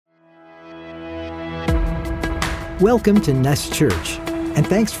Welcome to Nest Church, and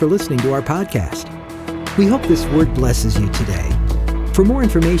thanks for listening to our podcast. We hope this word blesses you today. For more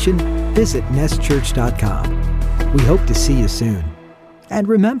information, visit nestchurch.com. We hope to see you soon. And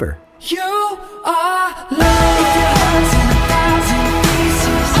remember, you are loved. If your heart's in 1,000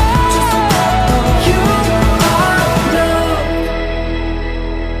 pieces, just know you are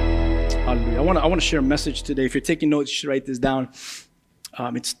loved. Hallelujah. I want to share a message today. If you're taking notes, you should write this down.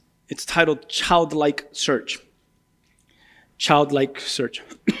 It's titled Childlike Search. Childlike search.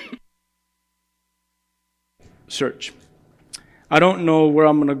 Search. I don't know where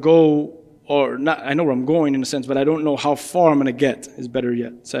I'm going to go, or not. I know where I'm going in a sense, but I don't know how far I'm going to get, is better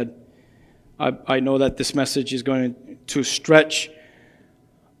yet said. I know that this message is going to stretch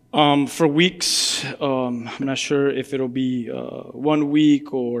for weeks. I'm not sure if it'll be 1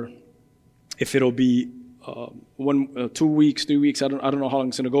 week or if it'll be 2 weeks, 3 weeks. I don't know how long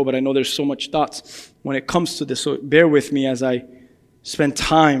it's going to go, but I know there's so much thoughts when it comes to this. So bear with me as I spend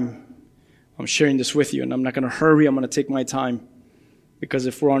time. I'm sharing this with you, and I'm not going to hurry. I'm going to take my time, because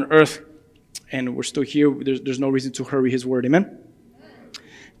if we're on earth and we're still here, there's no reason to hurry His word. Amen?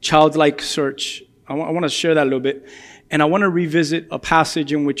 Childlike search. I want to share that a little bit, and I want to revisit a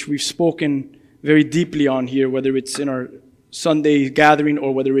passage in which we've spoken very deeply on here, whether it's in our Sunday gathering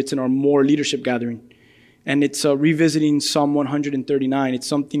or whether it's in our more leadership gathering. And it's revisiting Psalm 139. It's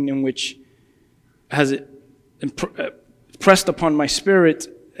something in which has pressed upon my spirit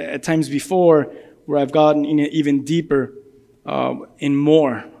at times before, where I've gotten in it even deeper in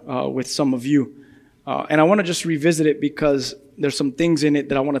more with some of you. And I want to just revisit it because there's some things in it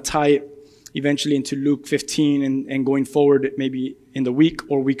that I want to tie it eventually into Luke 15 and going forward maybe in the week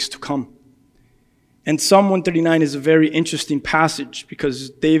or weeks to come. And Psalm 139 is a very interesting passage because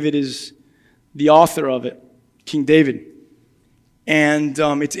David is the author of it, King David. And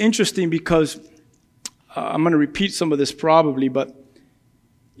it's interesting because I'm going to repeat some of this probably, but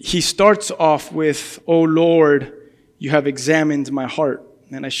he starts off with, "O Lord, you have examined my heart."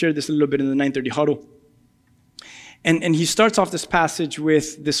 And I shared this a little bit in the 9:30 huddle. And he starts off this passage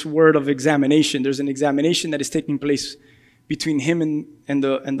with this word of examination. There's an examination that is taking place between him and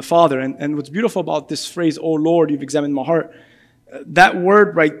the Father. And what's beautiful about this phrase, "O Lord, you've examined my heart," that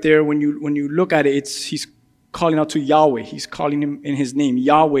word right there, when you look at it, he's calling out to Yahweh. He's calling him in his name.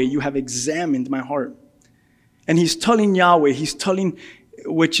 Yahweh, you have examined my heart. And he's telling Yahweh,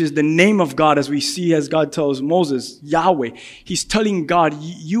 which is the name of God, as we see as God tells Moses, Yahweh. He's telling God,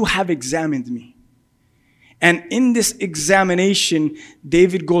 you have examined me. And in this examination,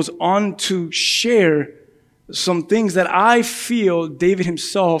 David goes on to share some things that I feel David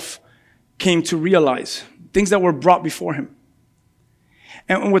himself came to realize, things that were brought before him.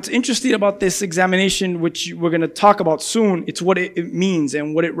 And what's interesting about this examination, which we're going to talk about soon, it's what it means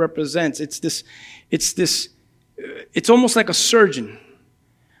and what it represents. It's almost like a surgeon.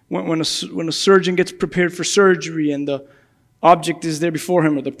 When a surgeon gets prepared for surgery and the object is there before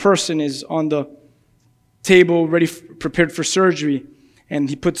him, or the person is on the table ready, prepared for surgery, and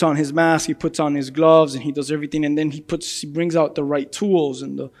he puts on his mask, he puts on his gloves, and he does everything, and then he brings out the right tools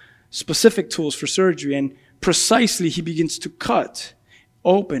and the specific tools for surgery, and precisely he begins to cut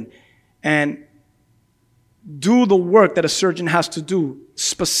open and do the work that a surgeon has to do,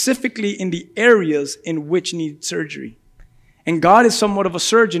 specifically in the areas in which need surgery. And God is somewhat of a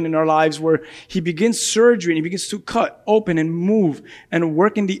surgeon in our lives, where He begins surgery and He begins to cut open and move and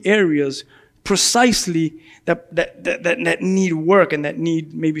work in the areas precisely that need work and that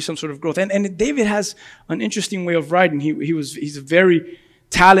need maybe some sort of growth. And David has an interesting way of writing. He's a very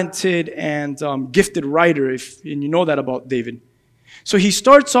talented and gifted writer, and you know that about David. So he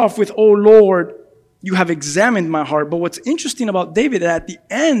starts off with, "O Lord, you have examined my heart." But what's interesting about David, at the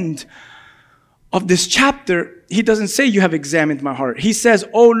end of this chapter, he doesn't say, "You have examined my heart." He says,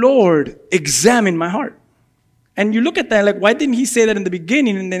 "O Lord, examine my heart." And you look at that like, why didn't he say that in the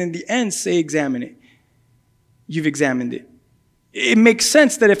beginning and then in the end say, "Examine it"? You've examined it. It makes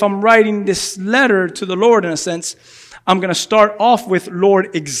sense that if I'm writing this letter to the Lord, in a sense, I'm going to start off with,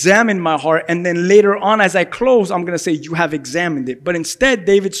 "Lord, examine my heart." And then later on, as I close, I'm going to say, "You have examined it." But instead,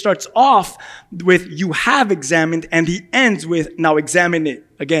 David starts off with, "You have examined," and he ends with, "Now examine it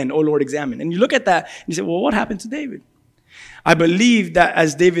again, O Lord, examine." And you look at that and you say, well, what happened to David? I believe that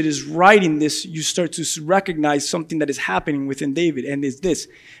as David is writing this, you start to recognize something that is happening within David. And it's this: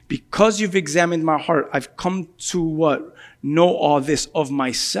 because you've examined my heart, I've come to what? Know all this of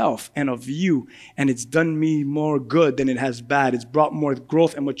myself and of you. And it's done me more good than it has bad. It's brought more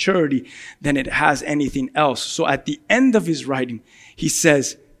growth and maturity than it has anything else. So at the end of his writing, he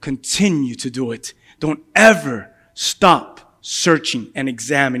says, continue to do it. Don't ever stop searching and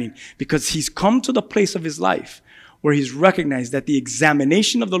examining, because he's come to the place of his life where he's recognized that the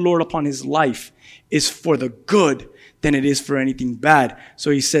examination of the Lord upon his life is for the good than it is for anything bad. So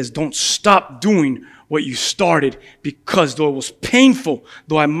he says, don't stop doing what you started, because though it was painful,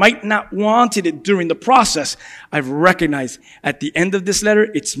 though I might not wanted it during the process, I've recognized at the end of this letter,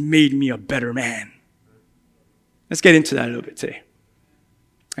 it's made me a better man. Let's get into that a little bit today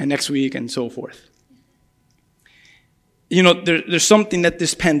and next week and so forth. You know, there's something that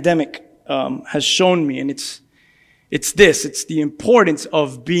this pandemic has shown me, and it's the importance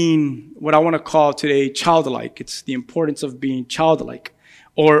of being what I want to call today childlike. It's the importance of being childlike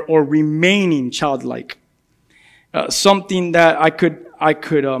or remaining childlike. Something that I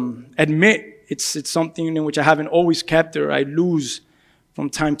could admit it's something in which I haven't always kept, or I lose from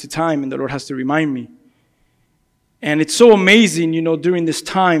time to time, and the Lord has to remind me. And it's so amazing, you know, during this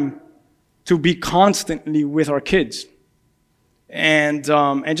time to be constantly with our kids and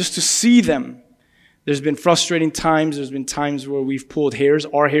just to see them. There's been frustrating times. There's been times where we've pulled hairs,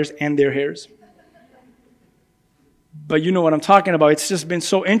 our hairs and their hairs. But you know what I'm talking about. It's just been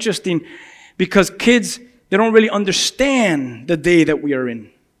so interesting because kids, they don't really understand the day that we are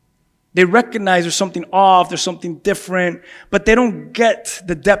in. They recognize there's something off, there's something different, but they don't get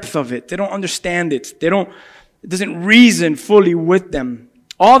the depth of it. They don't understand it. It doesn't reason fully with them.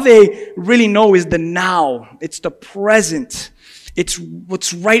 All they really know is the now. It's the present. It's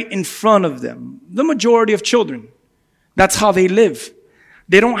what's right in front of them. The majority of children, that's how they live.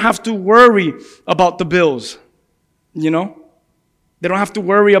 They don't have to worry about the bills, you know? They don't have to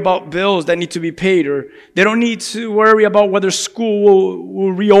worry about bills that need to be paid, or they don't need to worry about whether school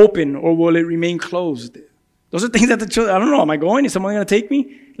will reopen or will it remain closed. Those are things that the children, I don't know, am I going? Is someone going to take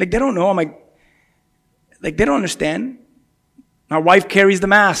me? Like, they don't know. They don't understand. My wife carries the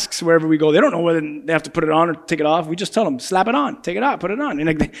masks wherever we go. They don't know whether they have to put it on or take it off. We just tell them, slap it on, take it out, put it on. And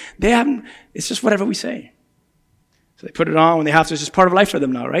like they haven't, it's just whatever we say. So they put it on when they have to. It's just part of life for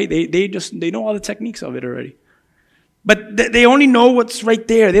them now, right? They know all the techniques of it already. But they only know what's right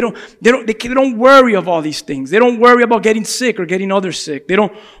there. They don't worry of all these things. They don't worry about getting sick or getting others sick. They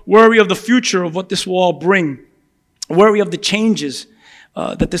don't worry of the future of what this will all bring. Worry of the changes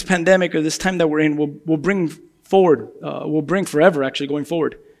that this pandemic or this time that we're in will bring forward, will bring forever, actually, going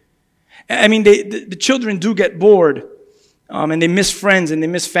forward. I mean, the children do get bored, and they miss friends and they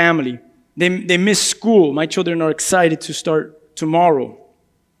miss family. They miss school. My children are excited to start tomorrow.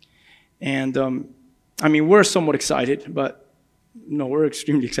 And, I mean, we're somewhat excited, but no, we're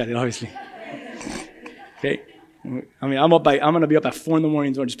extremely excited, obviously. Okay? I mean, I'm going to be up at 4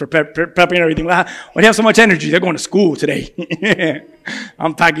 a.m, just prepping everything. Why do you have so much energy? They're going to school today.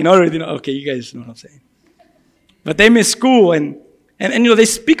 I'm packing everything. Okay, you guys know what I'm saying. But they miss school, and you know, they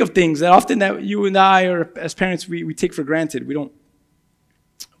speak of things that often that you and I, or as parents, we take for granted. We don't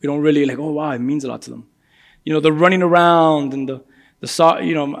really like, oh wow, it means a lot to them. You know, the running around and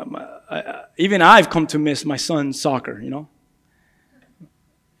you know, even I've come to miss my son's soccer. You know,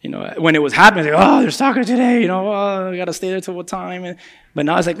 when it was happening, like, oh, there's soccer today. You know, I got to stay there till what time? But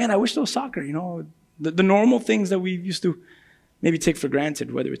now it's like, man, I wish there was soccer. You know, the normal things that we used to maybe take for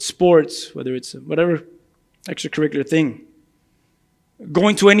granted, whether it's sports, whether it's whatever extracurricular thing.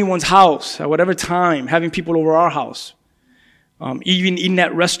 Going to anyone's house at whatever time, having people over our house, even eating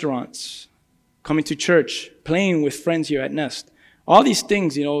at restaurants, coming to church, playing with friends here at Nest. All these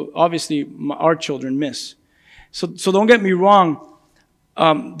things, you know, obviously our children miss. So don't get me wrong.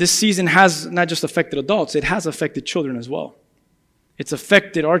 This season has not just affected adults, it has affected children as well. It's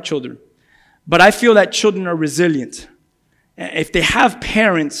affected our children. But I feel that children are resilient. If they have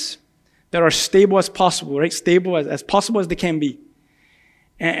parents that are stable as possible, right? Stable as possible as they can be.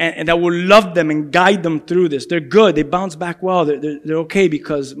 And that will love them and guide them through this. They're good. They bounce back well. They're okay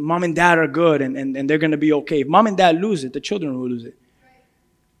because mom and dad are good and they're going to be okay. If mom and dad lose it, the children will lose it.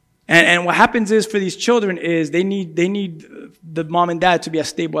 And what happens is for these children is they need the mom and dad to be as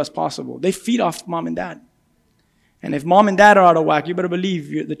stable as possible. They feed off mom and dad. And if mom and dad are out of whack, you better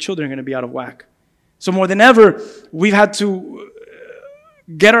believe the children are going to be out of whack. So more than ever, we've had to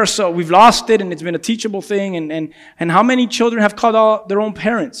we've lost it, and it's been a teachable thing. And how many children have called out their own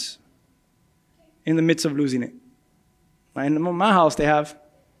parents in the midst of losing it? In my house, they have.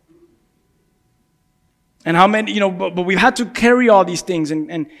 And how many, you know, but we've had to carry all these things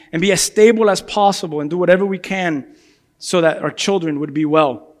and be as stable as possible and do whatever we can so that our children would be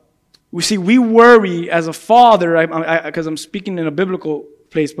well. We worry as a father, because I'm speaking in a biblical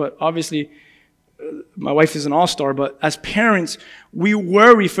place, but obviously my wife is an all-star, but as parents, we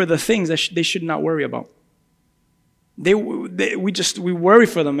worry for the things that they should not worry about. We worry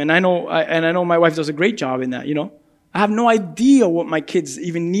for them, and I know my wife does a great job in that. You know, I have no idea what my kids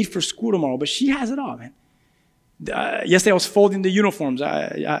even need for school tomorrow, but she has it all, man. Yesterday I was folding the uniforms.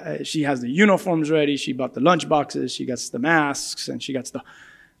 She has the uniforms ready. She bought the lunch boxes. She got the masks, and she got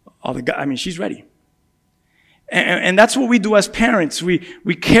she's ready. And that's what we do as parents.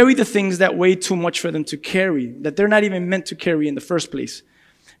 We carry the things that weigh too much for them to carry, that they're not even meant to carry in the first place.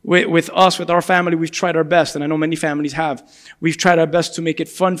 With us, with our family, we've tried our best, and I know many families have. We've tried our best to make it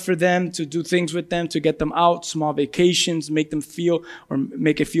fun for them, to do things with them, to get them out, small vacations, make it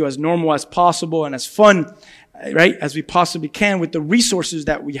feel as normal as possible and as fun, right, as we possibly can with the resources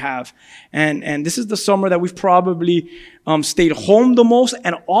that we have. And this is the summer that we've probably stayed home the most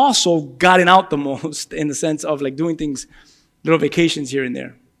and also gotten out the most in the sense of like doing things, little vacations here and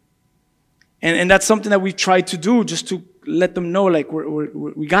there. And that's something that we've tried to do just to let them know, like,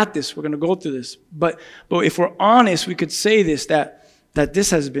 we got this. We're going to go through this. But if we're honest, we could say this, that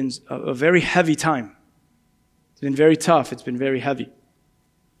this has been a very heavy time. It's been very tough. It's been very heavy.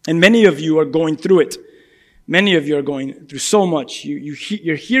 And many of you are going through it. Many of you are going through so much.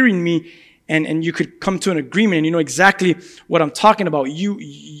 You're hearing me, and you could come to an agreement, and you know exactly what I'm talking about.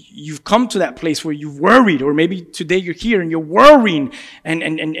 You've come to that place where you've worried, or maybe today you're here and you're worrying, and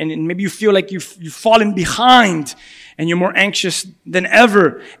maybe you feel like you've fallen behind, and you're more anxious than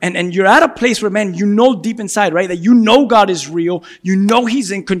ever. And you're at a place where, man, you know deep inside, right, that you know God is real. You know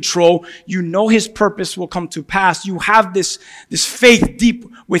He's in control. You know His purpose will come to pass. You have this faith deep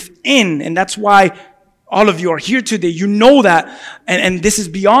within, and that's why all of you are here today. You know that. And this is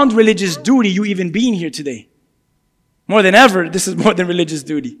beyond religious duty, you even being here today. More than ever, this is more than religious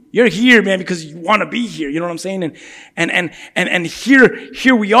duty. You're here, man, because you want to be here. You know what I'm saying? And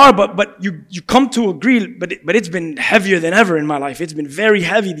here we are, but you come to agree, but it's been heavier than ever in my life. It's been very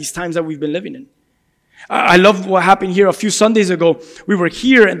heavy these times that we've been living in. I love what happened here a few Sundays ago. We were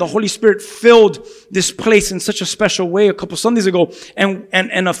here and the Holy Spirit filled this place in such a special way a couple Sundays ago. And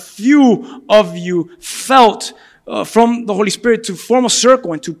a few of you felt from the Holy Spirit to form a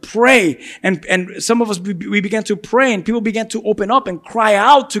circle and to pray. And some of us, we began to pray and people began to open up and cry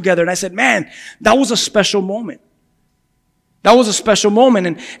out together. And I said, man, that was a special moment. That was a special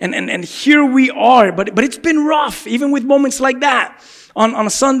moment. And here we are. But it's been rough, even with moments like that on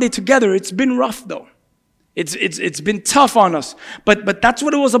a Sunday together. It's been rough though. It's been tough on us. But that's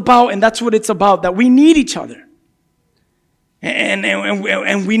what it was about, and that's what it's about, that we need each other.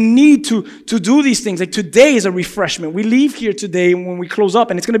 And we need to do these things. Like today is a refreshment. We leave here today when we close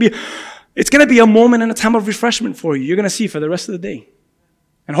up, and it's gonna be a moment and a time of refreshment for you. You're gonna see for the rest of the day.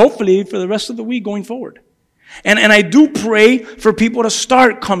 And hopefully for the rest of the week going forward. And I do pray for people to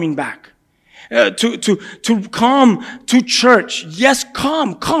start coming back. To come to church. Yes,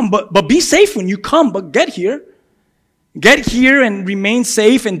 come, but be safe when you come, but get here. Get here and remain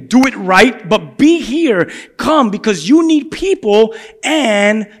safe and do it right, but be here. Come, because you need people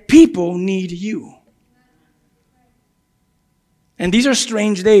and people need you. And these are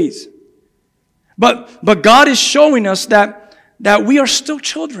strange days. But God is showing us that we are still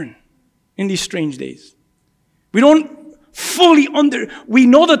children in these strange days. We don't we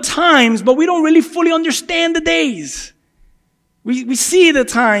know the times, but we don't really fully understand the days. We see the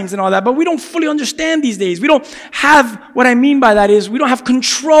times and all that, but we don't fully understand these days. We don't have, what I mean by that is, we don't have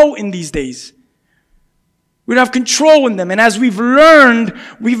control in these days. We don't have control in them. And as we've learned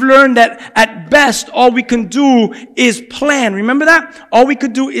that at best, all we can do is plan. Remember that? All we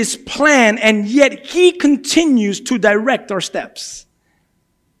could do is plan, and yet He continues to direct our steps.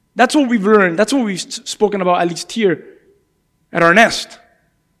 That's what we've learned. That's what we've spoken about, at least here at our nest.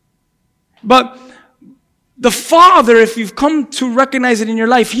 But the Father, if you've come to recognize it in your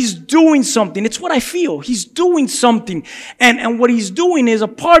life, He's doing something. It's what I feel. He's doing something. And what He's doing is, a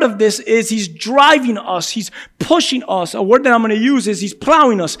part of this is He's driving us. He's pushing us. A word that I'm going to use is He's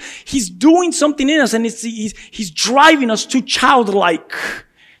plowing us. He's doing something in us, and He's driving us to childlike.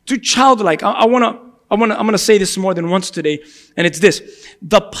 To childlike. I'm going to say this more than once today, and it's this.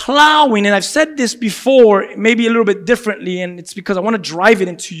 The plowing, and I've said this before, maybe a little bit differently, and it's because I want to drive it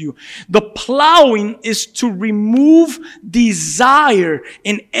into you. The plowing is to remove desire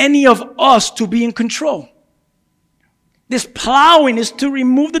in any of us to be in control. This plowing is to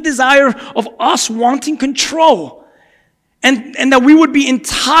remove the desire of us wanting control, and that we would be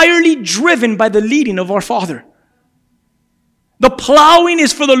entirely driven by the leading of our Father. The plowing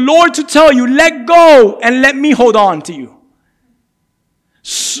is for the Lord to tell you, let go and let me hold on to you.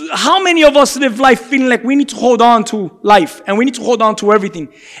 So how many of us live life feeling like we need to hold on to life and we need to hold on to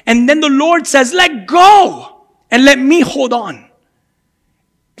everything? And then the Lord says, let go and let me hold on.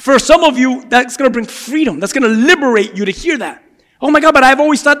 For some of you, that's going to bring freedom. That's going to liberate you to hear that. Oh my God, but I've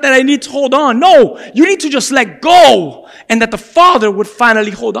always thought that I need to hold on. No, you need to just let go, and that the Father would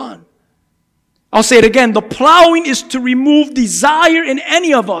finally hold on. I'll say it again. The plowing is to remove desire in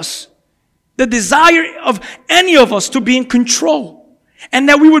any of us. The desire of any of us to be in control. And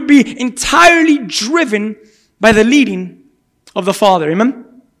that we would be entirely driven by the leading of the Father. Amen?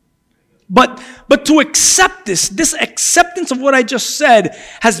 But to accept this acceptance of what I just said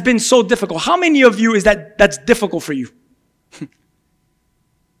has been so difficult. How many of you that's difficult for you?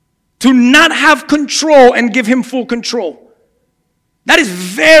 To not have control and give Him full control. That is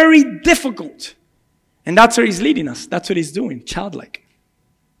very difficult. And that's where He's leading us. That's what He's doing. Childlike.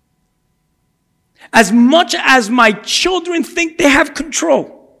 As much as my children think they have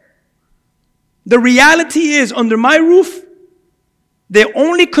control, the reality is, under my roof, the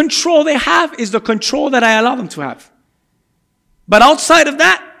only control they have is the control that I allow them to have. But outside of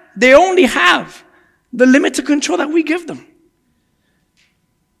that, they only have the limited control that we give them.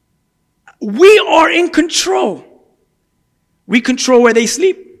 We are in control. We control where they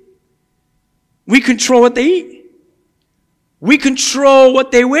sleep. We control what they eat. We control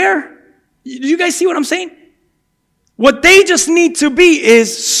what they wear. Do you guys see what I'm saying? What they just need to be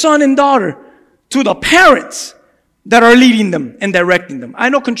is son and daughter to the parents that are leading them and directing them. I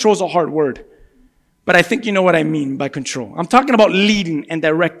know control is a hard word, but I think you know what I mean by control. I'm talking about leading and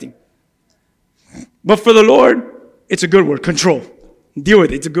directing. But for the Lord, it's a good word, control. Deal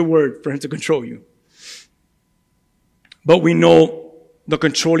with it. It's a good word for Him to control you. But we know the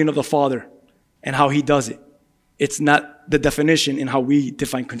controlling of the Father and how He does it. It's not the definition in how we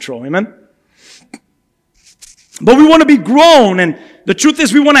define control. Amen? But we want to be grown, and the truth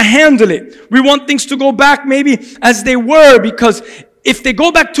is we want to handle it. We want things to go back maybe as they were, because if they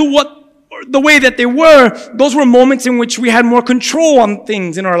go back to the way that they were, those were moments in which we had more control on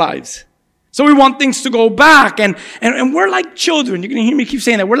things in our lives. So we want things to go back, and we're like children. You're going to hear me keep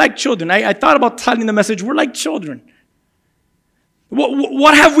saying that. We're like children. I thought about telling the message, we're like children.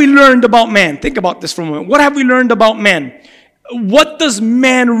 What have we learned about man? Think about this for a moment. What have we learned about man? What does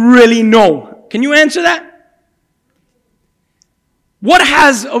man really know? Can you answer that?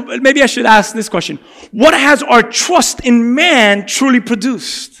 Maybe I should ask this question. What has our trust in man truly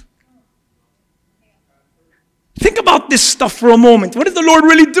produced? Think about this stuff for a moment. What is the Lord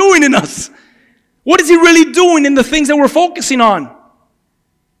really doing in us? What is He really doing in the things that we're focusing on?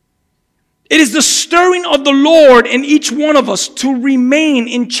 It is the stirring of the Lord in each one of us to remain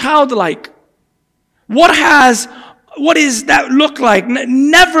in childlike. What does that look like?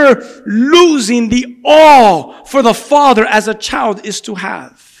 Never losing the awe for the Father as a child is to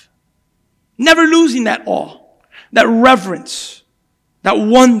have. Never losing that awe, that reverence, that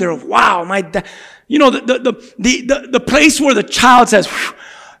wonder of, wow, my dad. You know, the place where the child says,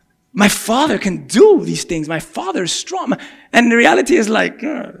 my father can do these things. My father is strong. And the reality is like,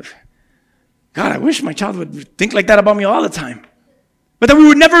 God, I wish my child would think like that about me all the time. But that we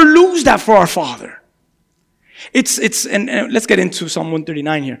would never lose that for our Father. And let's get into Psalm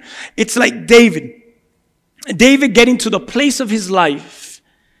 139 here. It's like David getting to the place of his life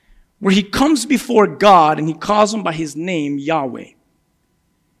where he comes before God and he calls Him by His name, Yahweh.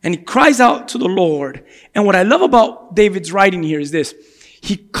 And he cries out to the Lord. And what I love about David's writing here is this.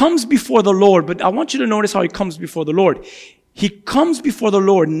 He comes before the Lord, but I want you to notice how he comes before the Lord. He comes before the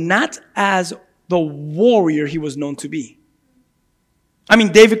Lord not as the warrior he was known to be. I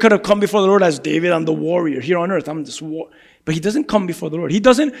mean, David could have come before the Lord as David, I'm the warrior here on earth. I'm this But he doesn't come before the Lord. He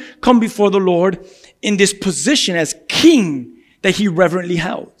doesn't come before the Lord in this position as king that he reverently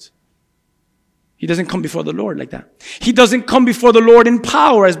held. He doesn't come before the Lord like that. He doesn't come before the Lord in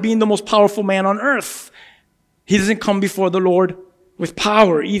power as being the most powerful man on earth. He doesn't come before the Lord with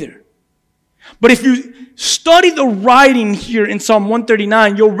power either. But if you study the writing here in Psalm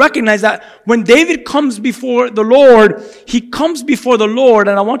 139, you'll recognize that when David comes before the Lord, he comes before the Lord,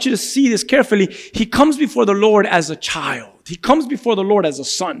 and I want you to see this carefully, he comes before the Lord as a child. He comes before the Lord as a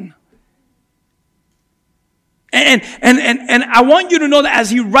son. And I want you to know that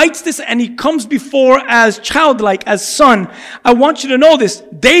as he writes this and he comes before as childlike, as son, I want you to know this.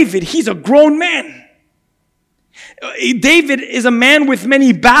 David, he's a grown man. David is a man with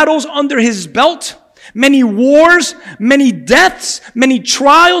many battles under his belt, many wars, many deaths, many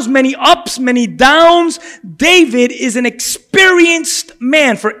trials, many ups, many downs. David is an experienced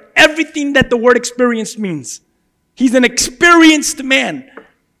man for everything that the word experienced means. He's an experienced man.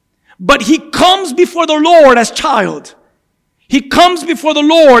 But he comes before the Lord as child. He comes before the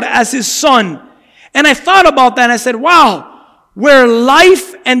Lord as his son. And I thought about that and I said, wow, where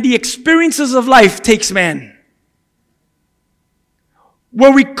life and the experiences of life takes man.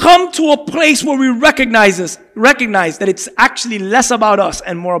 Where we come to a place where we recognize that it's actually less about us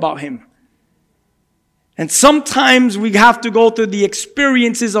and more about Him. And sometimes we have to go through the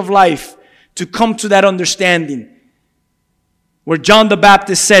experiences of life to come to that understanding. Where John the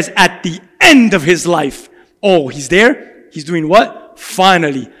Baptist says at the end of his life, oh, he's there? He's doing what?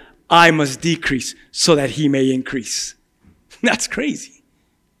 Finally, I must decrease so that he may increase. That's crazy.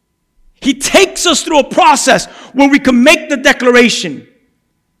 He takes us through a process where we can make the declaration,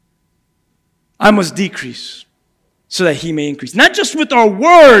 I must decrease so that he may increase. Not just with our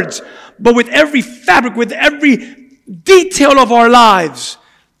words, but with every fabric, with every detail of our lives.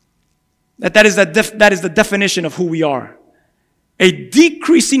 That is the definition of who we are. A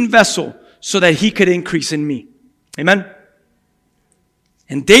decreasing vessel so that he could increase in me. Amen?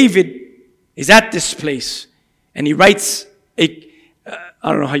 And David is at this place and he writes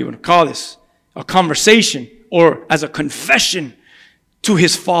I don't know how you want to call this, a conversation or as a confession to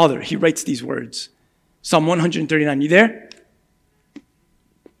his father. He writes these words. Psalm 139. You there?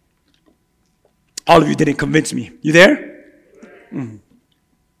 All of you didn't convince me. You there?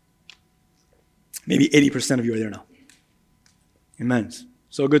 Maybe 80% of you are there now. Amen.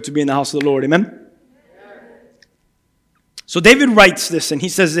 So good to be in the house of the Lord. Amen? So David writes this, and he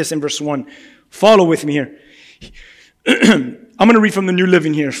says this in verse 1. Follow with me here. I'm going to read from the New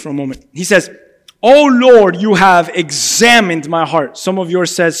Living here for a moment. He says, "O Lord, you have examined my heart." Some of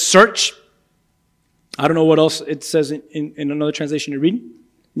yours says search. I don't know what else it says in another translation you're reading.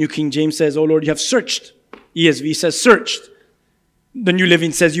 New King James says, "O Lord, you have searched." ESV says searched. The New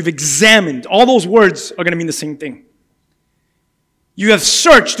Living says you've examined. All those words are going to mean the same thing. You have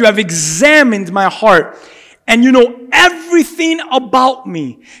searched, you have examined my heart, and you know everything about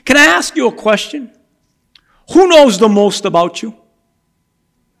me. Can I ask you a question? Who knows the most about you?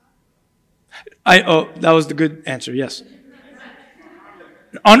 That was the good answer, yes.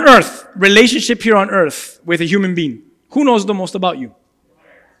 On earth, relationship here on earth with a human being. Who knows the most about you?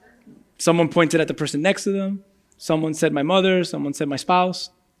 Someone pointed at the person next to them. Someone said my mother. Someone said my spouse.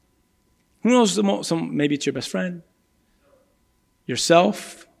 Who knows the most? Maybe it's your best friend.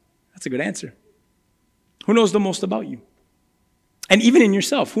 Yourself. That's a good answer. Who knows the most about you? And even in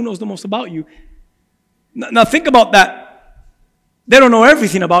yourself, who knows the most about you? Now think about that. They don't know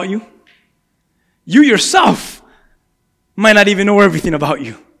everything about you. You yourself might not even know everything about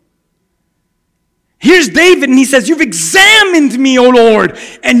you. Here's David and he says, "You've examined me, O Lord,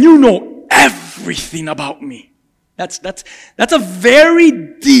 and you know everything about me." That's a very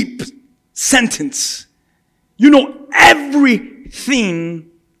deep sentence. You know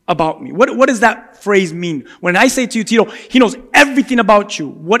everything about me. What does that phrase mean? When I say to you, Tito, he knows everything about you,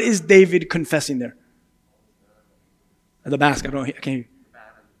 what is David confessing there? The mask, I can't hear you.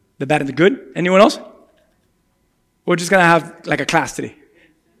 The bad and the good? Anyone else? We're just going to have like a class today.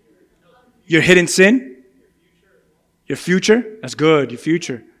 Your hidden sin? Your future? That's good, your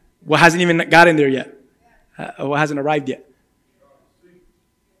future. What hasn't even got in there yet? What hasn't arrived yet?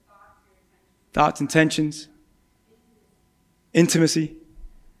 Thoughts, intentions, intimacy.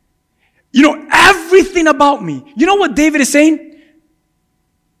 You know everything about me. You know what David is saying?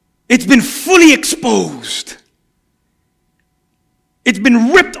 It's been fully exposed. It's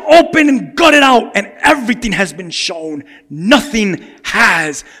been ripped open and gutted out, and everything has been shown. Nothing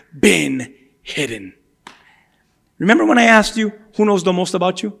has been hidden. Remember when I asked you, who knows the most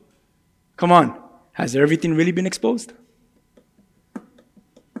about you? Come on. Has everything really been exposed?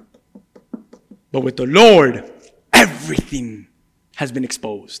 But with the Lord, everything has been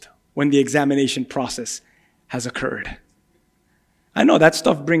exposed when the examination process has occurred. I know that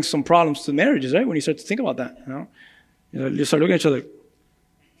stuff brings some problems to marriages, right? When you start to think about that, you start looking at each other.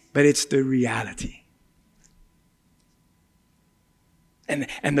 But it's the reality.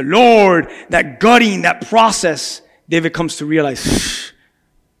 And the Lord, that gutting, that process, David comes to realize,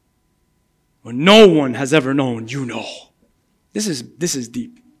 when no one has ever known, you know. This is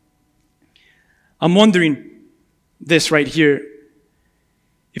deep. I'm wondering this right here.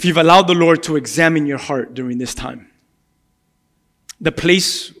 If you've allowed the Lord to examine your heart during this time. The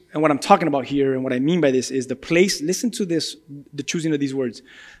place, and what I'm talking about here, and what I mean by this is the place, listen to this, the choosing of these words.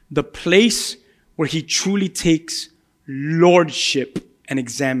 The place where he truly takes lordship and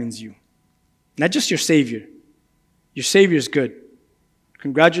examines you. Not just your Savior. Your Savior is good.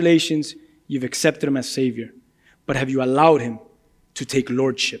 Congratulations, you've accepted him as Savior. But have you allowed him to take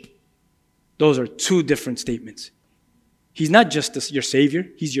lordship? Those are two different statements. He's not just your Savior,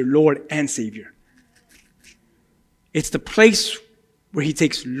 he's your Lord and Savior. It's the place where he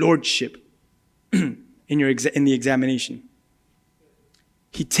takes lordship in the examination.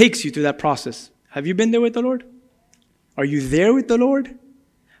 He takes you through that process. Have you been there with the Lord? Are you there with the Lord?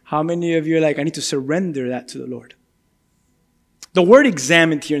 How many of you are like, I need to surrender that to the Lord? The word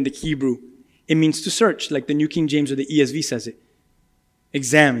examined here in the Hebrew, it means to search, like the New King James or the ESV says it.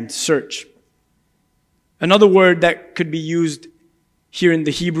 Examined, search. Another word that could be used here in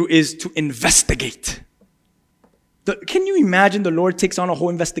the Hebrew is to investigate. Can you imagine the Lord takes on a whole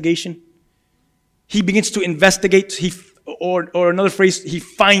investigation? He begins to investigate, or another phrase, he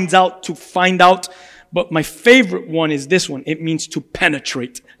finds out to find out. But my favorite one is this one. It means to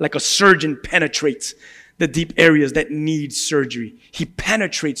penetrate, like a surgeon penetrates the deep areas that need surgery. He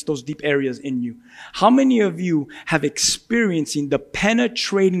penetrates those deep areas in you. How many of you have experiencing the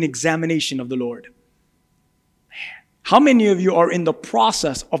penetrating examination of the Lord? How many of you are in the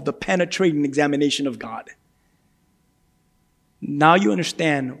process of the penetrating examination of God? Now you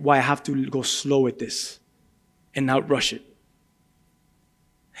understand why I have to go slow with this and not rush it.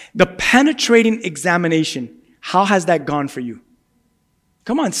 The penetrating examination, how has that gone for you?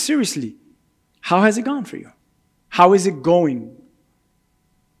 Come on, seriously. How has it gone for you? How is it going?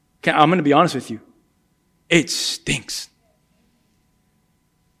 I'm going to be honest with you. It stinks.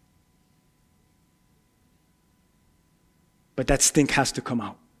 But that stink has to come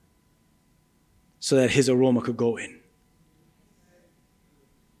out so that his aroma could go in.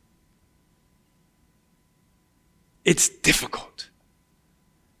 It's difficult.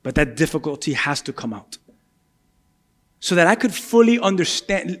 But that difficulty has to come out. So that I could fully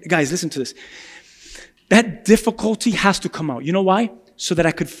understand. Guys, listen to this. That difficulty has to come out. You know why? So that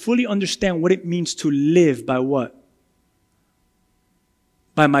I could fully understand what it means to live by what?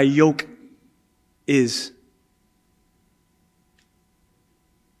 By my yoke is.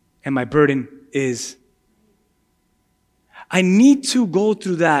 And my burden is. I need to go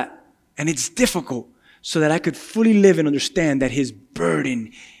through that. And it's difficult. So that I could fully live and understand that his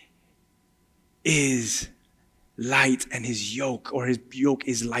burden is light and his yoke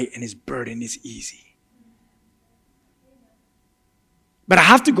is light and his burden is easy. But I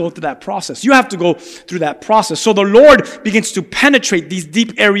have to go through that process. You have to go through that process. So the Lord begins to penetrate these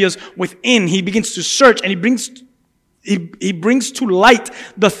deep areas within. He begins to search and he brings to light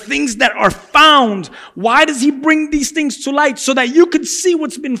the things that are found. Why does he bring these things to light? So that you could see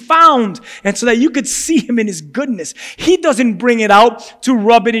what's been found and so that you could see him in his goodness. He doesn't bring it out to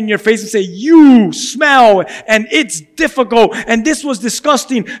rub it in your face and say, you smell and it's difficult and this was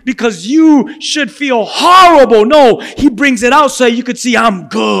disgusting because you should feel horrible. No, he brings it out so that you could see I'm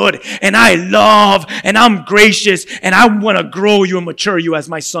good and I love and I'm gracious and I want to grow you and mature you as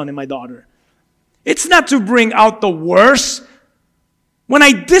my son and my daughter. It's not to bring out the worst. When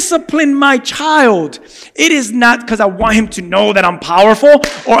I discipline my child, it is not because I want him to know that I'm powerful,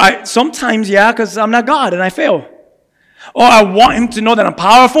 or sometimes, because I'm not God and I fail. Or I want him to know that I'm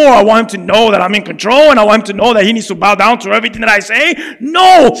powerful, or I want him to know that I'm in control, and I want him to know that he needs to bow down to everything that I say.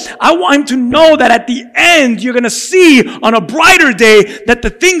 No, I want him to know that at the end, you're going to see on a brighter day that the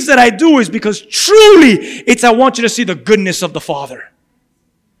things that I do is because truly I want you to see the goodness of the Father.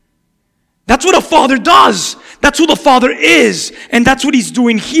 That's what a father does. That's who the Father is. And that's what he's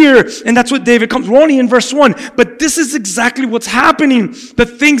doing here. And that's what David comes. We're only in verse 1. But this is exactly what's happening. The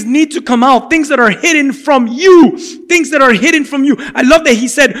things need to come out. Things that are hidden from you. Things that are hidden from you. I love that he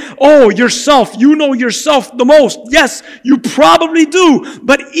said, oh, yourself. You know yourself the most. Yes, you probably do.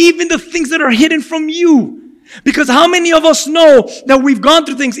 But even the things that are hidden from you. Because how many of us know that we've gone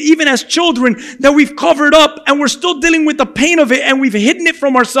through things, even as children, that we've covered up and we're still dealing with the pain of it and we've hidden it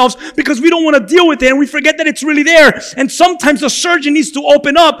from ourselves because we don't want to deal with it and we forget that it's really there. And sometimes the surgeon needs to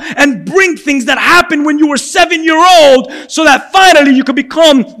open up and bring things that happened when you were 7-year-old so that finally you can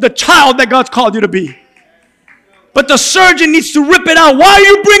become the child that God's called you to be. But the surgeon needs to rip it out. Why are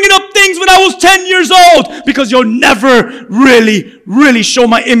you bringing up things when I was 10 years old? Because you'll never really show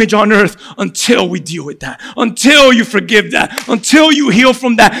my image on earth until we deal with that. Until you forgive that. Until you heal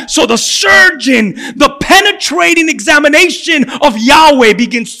from that. So the surgeon, the penetrating examination of Yahweh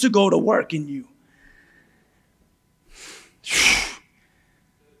begins to go to work in you.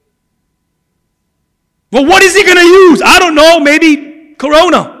 Well, what is he going to use? I don't know. Maybe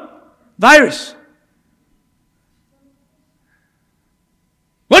coronavirus.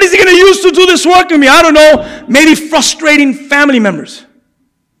 What is he going to use to do this work in me? I don't know. Maybe frustrating family members.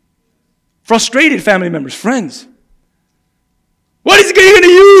 Frustrated family members, friends. What is he going to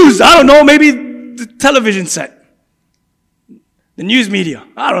use? I don't know. Maybe the television set. The news media.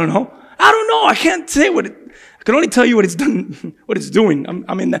 I don't know. I can't say I can only tell you what it's done, what it's doing.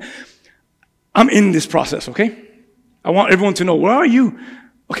 I'm in this process, okay? I want everyone to know, where are you?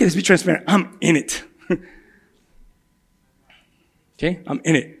 Okay, let's be transparent. I'm in it. Okay, I'm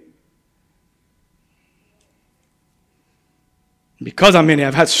in it. Because I'm in it,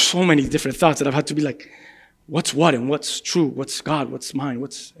 I've had so many different thoughts that I've had to be like, what's what and what's true? What's God? What's mine?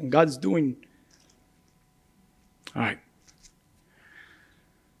 And God's doing. All right.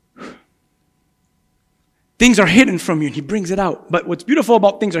 Things are hidden from you, and he brings it out. But what's beautiful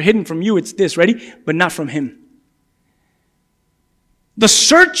about things are hidden from you, it's this, ready? But not from him. The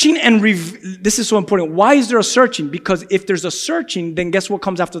searching and this is so important. Why is there a searching? Because if there's a searching, then guess what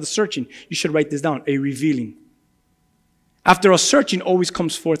comes after the searching? You should write this down, a revealing. After a searching always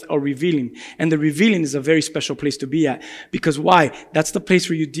comes forth a revealing. And the revealing is a very special place to be at. Because why? That's the place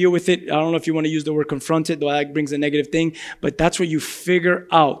where you deal with it. I don't know if you want to use the word confront it, though that brings a negative thing. But that's where you figure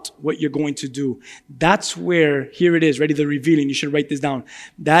out what you're going to do. That's where, here it is, ready, the revealing. You should write this down.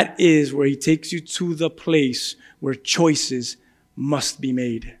 That is where he takes you to the place where choices must be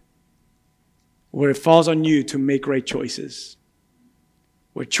made. Where it falls on you to make right choices.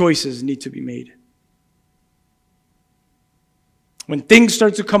 Where choices need to be made. When things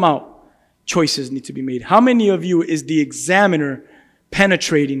start to come out, choices need to be made. How many of you is the examiner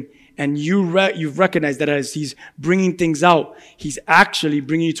penetrating and you've recognized that as he's bringing things out, he's actually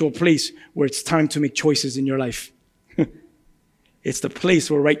bringing you to a place where it's time to make choices in your life? It's the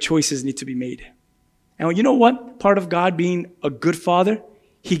place where right choices need to be made. And you know what? Part of God being a good father,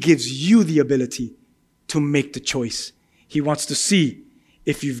 he gives you the ability to make the choice. He wants to see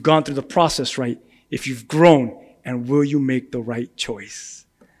if you've gone through the process right, if you've grown, and will you make the right choice?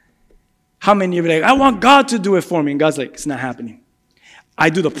 How many of you are like, I want God to do it for me? And God's like, it's not happening.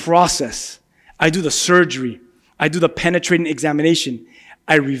 I do the process. I do the surgery. I do the penetrating examination.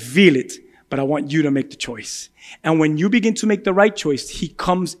 I reveal it, but I want you to make the choice. And when you begin to make the right choice, he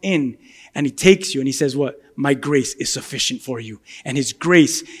comes in and he takes you and he says, what? My grace is sufficient for you. And his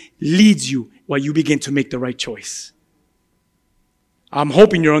grace leads you while you begin to make the right choice. I'm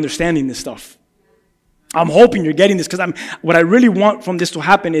hoping you're understanding this stuff. I'm hoping you're getting this because what I really want from this to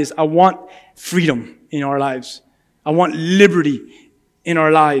happen is I want freedom in our lives. I want liberty in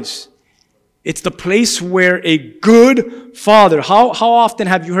our lives. It's the place where a good father, how often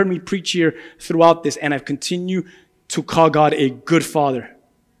have you heard me preach here throughout this, and I've continued to call God a good father?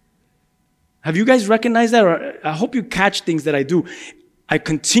 Have you guys recognized that? Or I hope you catch things that I do. I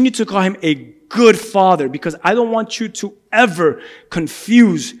continue to call him a good father because I don't want you to ever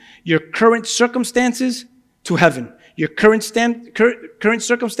confuse your current circumstances to heaven, your current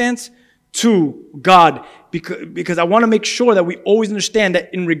circumstance to God, because I want to make sure that we always understand that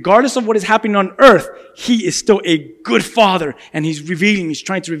regardless of what is happening on earth, he is still a good father and he's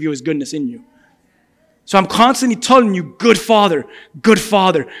trying to reveal his goodness in you. So I'm constantly telling you, good father, good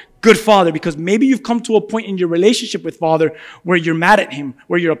father, good father, because maybe you've come to a point in your relationship with Father where you're mad at him,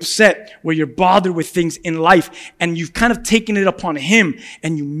 where you're upset, where you're bothered with things in life, and you've kind of taken it upon him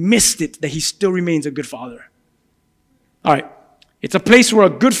and you missed it that he still remains a good father. All right. It's a place where a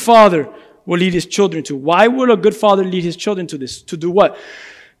good father will lead his children to. Why would a good father lead his children to this? To do what?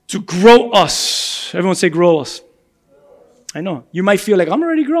 To grow us. Everyone say grow us. I know. You might feel like I'm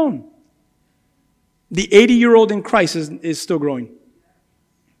already grown. The 80-year-old in Christ is still growing.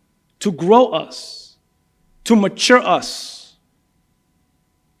 To grow us, to mature us,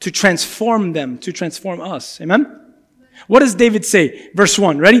 to transform them, to transform us. Amen? What does David say? Verse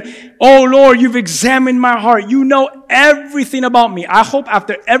 1, ready? Oh Lord, you've examined my heart. You know everything about me. I hope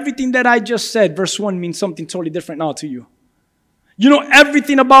after everything that I just said, verse 1 means something totally different now to you. You know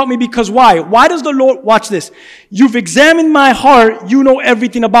everything about me because why? Why does the Lord, watch this. You've examined my heart. You know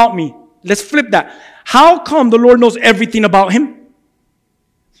everything about me. Let's flip that. How come the Lord knows everything about him?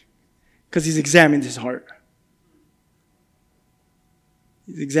 Because he's examined his heart.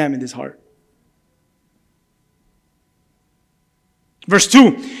 He's examined his heart. Verse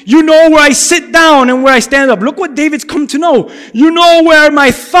 2, you know where I sit down and where I stand up. Look what David's come to know. You know where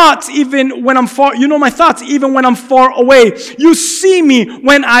my thoughts, even when I'm far, you know my thoughts even when I'm far away. You see me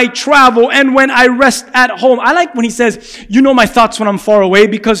when I travel and when I rest at home. I like when he says, you know my thoughts when I'm far away,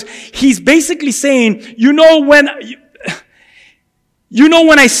 because he's basically saying, you know when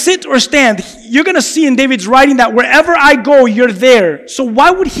I sit or stand. You're going to see in David's writing that wherever I go, you're there. So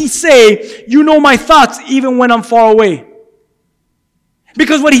why would he say, you know my thoughts even when I'm far away?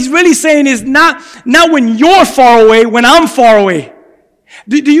 Because what he's really saying is not when you're far away, when I'm far away.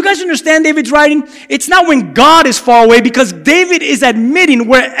 Do you guys understand David's writing? It's not when God is far away, because David is admitting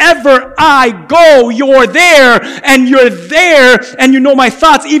wherever I go, you're there, and you know my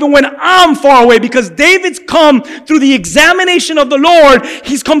thoughts even when I'm far away, because David's come through the examination of the Lord.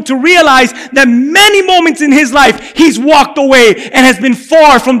 He's come to realize that many moments in his life, he's walked away and has been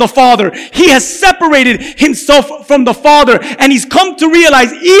far from the Father. He has separated himself from the Father, and he's come to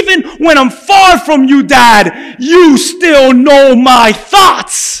realize even when I'm far from you, Dad, you still know my thoughts.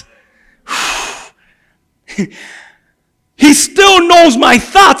 He still knows my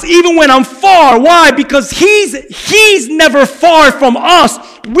thoughts even when I'm far. Why? Because he's never far from us.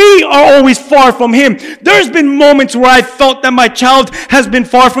 We are always far from him. There's been moments where I felt that my child has been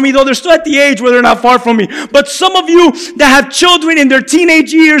far from me, though they're still at the age where they're not far from me. But some of you that have children in their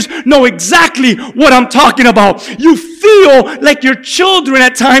teenage years know exactly what I'm talking about. You feel like your children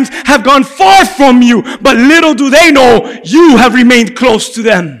at times have gone far from you, but little do they know you have remained close to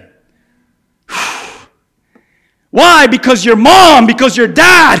them. Why? Because your mom, because your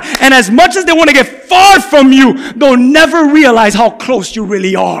dad, and as much as they want to get far from you, they'll never realize how close you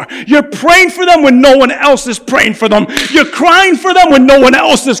really are. You're praying for them when no one else is praying for them. You're crying for them when no one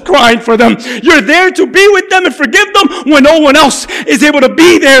else is crying for them. You're there to be with them and forgive them when no one else is able to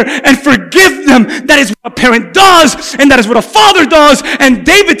be there and forgive them. That is what a parent does, and that is what a father does. And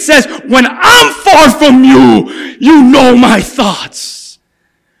David says, when I'm far from you, you know my thoughts.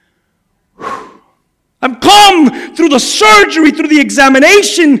 I've come through the surgery, through the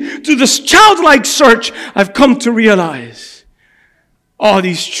examination, through this childlike search. I've come to realize all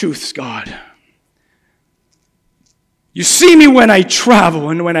these truths, God. You see me when I travel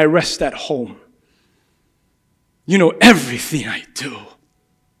and when I rest at home. You know everything I do.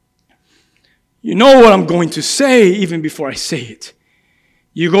 You know what I'm going to say even before I say it.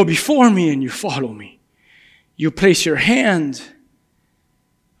 You go before me and you follow me. You place your hand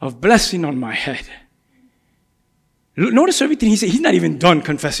of blessing on my head. Notice everything he said. He's not even done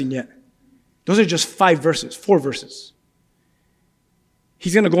confessing yet. Those are just 4 verses.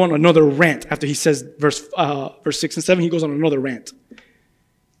 He's going to go on another rant after he says verse 6 and 7. He goes on another rant.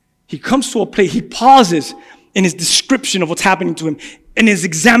 He comes to a place, he pauses in his description of what's happening to him, in his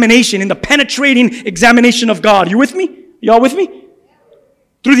examination, in the penetrating examination of God. You with me? Y'all with me?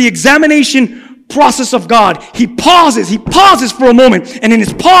 Through the examination process of God, he pauses for a moment, and in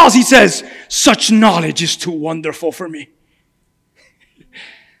his pause he says, such knowledge is too wonderful for me.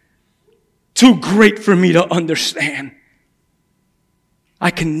 Too great for me to understand.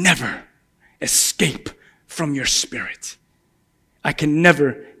 I can never escape from your spirit. I can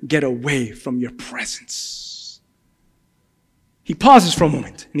never get away from your presence. He pauses for a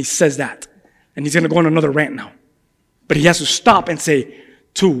moment, and he says that, and he's going to go on another rant now. But he has to stop and say,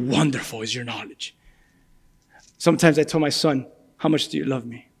 too wonderful is your knowledge. Sometimes I tell my son, how much do you love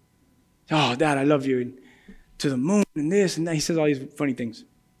me? Oh, Dad, I love you. And to the moon and this and that. He says all these funny things.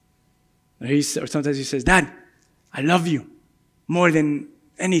 Or sometimes he says, Dad, I love you more than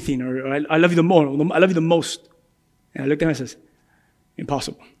anything. Or I love you the more. I love you the most. And I look at him and I says,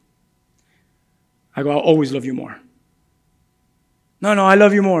 impossible. I go, I'll always love you more. No, I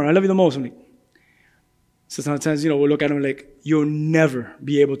love you more. I love you the most. I'm like, so sometimes, we'll look at him like, you'll never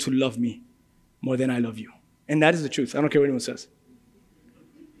be able to love me more than I love you. And that is the truth. I don't care what anyone says.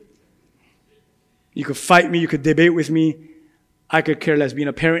 You could fight me. You could debate with me. I could care less. Being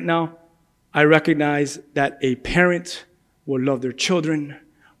a parent now, I recognize that a parent will love their children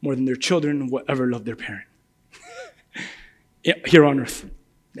more than their children will ever love their parent. Here on earth.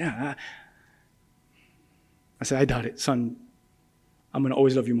 Yeah. I said, I doubt it. Son, I'm going to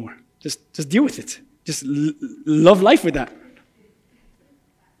always love you more. Just deal with it. Just love life with that.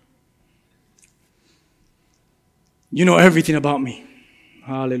 You know everything about me.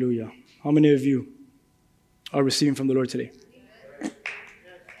 Hallelujah. How many of you are receiving from the Lord today?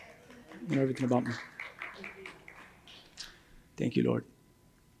 You know everything about me. Thank you, Lord.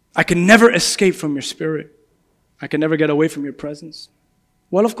 I can never escape from your spirit. I can never get away from your presence.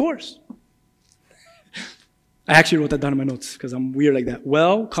 Well, of course. I actually wrote that down in my notes because I'm weird like that.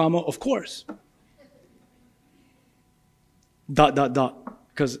 Well, comma, of course. ...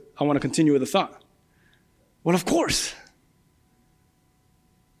 because I want to continue with the thought. Well, of course.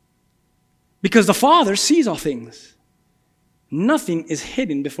 Because the Father sees all things. Nothing is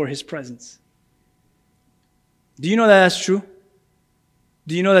hidden before his presence. Do you know that that's true?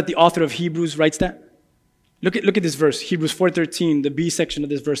 Do you know that the author of Hebrews writes that? Look at this verse, Hebrews 4:13. The B section of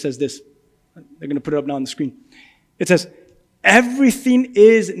this verse says this. They're going to put it up now on the screen. It says, everything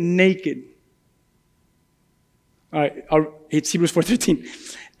is naked. All right, it's Hebrews 4:13.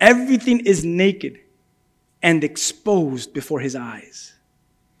 Everything is naked and exposed before his eyes.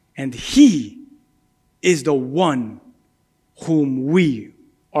 And he is the one whom we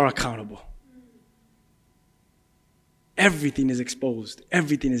are accountable. Everything is exposed.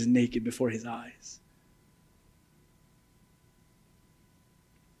 Everything is naked before his eyes.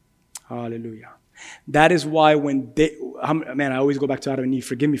 Hallelujah. That is why when I always go back to Adam and Eve.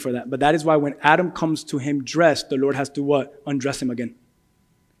 Forgive me for that. But that is why when Adam comes to him dressed, the Lord has to what? Undress him again.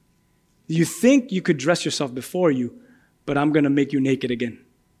 You think you could dress yourself before you, but I'm going to make you naked again.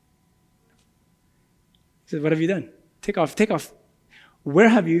 He says, what have you done? Take off. Where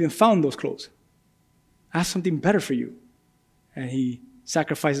have you even found those clothes? I have something better for you. And he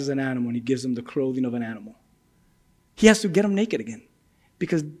sacrifices an animal and he gives him the clothing of an animal. He has to get him naked again.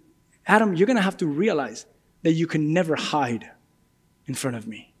 Because, Adam, you're going to have to realize that you can never hide in front of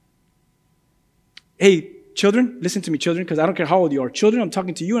me. Hey, children, listen to me, children, because I don't care how old you are. Children, I'm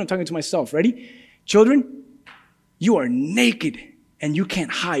talking to you and I'm talking to myself. Ready? Children, you are naked and you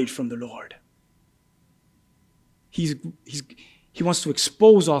can't hide from the Lord. He wants to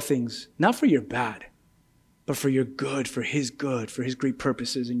expose all things, not for your bad, but for your good, for His great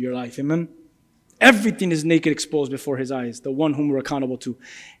purposes in your life. Amen? Everything is naked, exposed before His eyes, the one whom we're accountable to.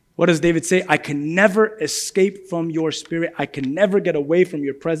 What does David say? I can never escape from your spirit. I can never get away from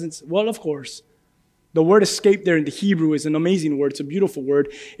your presence. Well, of course. The word escape there in the Hebrew is an amazing word. It's a beautiful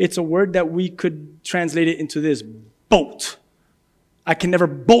word. It's a word that we could translate it into this: bolt. I can never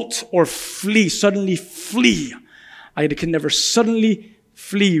bolt or flee, suddenly flee. I can never suddenly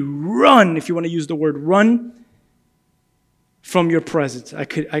flee, run, if you want to use the word run, from your presence. I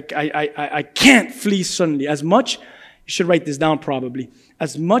can't flee suddenly. As much, you should write this down probably,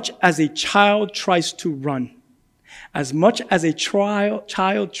 as much as a child tries to run, as much as a child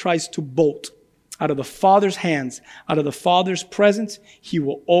tries to bolt out of the Father's hands, out of the Father's presence, he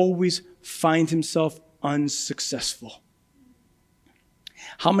will always find himself unsuccessful.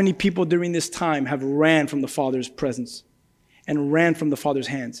 How many people during this time have ran from the Father's presence and ran from the Father's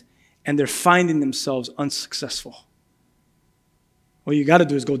hands, and they're finding themselves unsuccessful? What you got to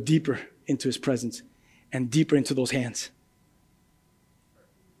do is go deeper into His presence and deeper into those hands.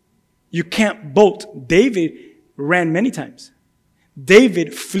 You can't bolt. David ran many times.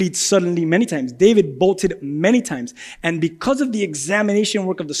 David fled suddenly many times. David bolted many times. And because of the examination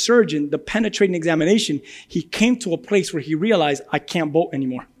work of the surgeon, the penetrating examination, he came to a place where he realized, I can't bolt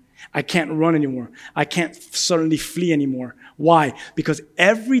anymore. I can't run anymore. I can't suddenly flee anymore. Why? Because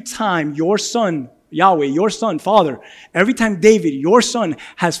every time your son, Yahweh, your son, Father, every time David, your son,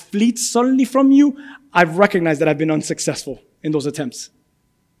 has fled suddenly from you, I've recognized that I've been unsuccessful in those attempts.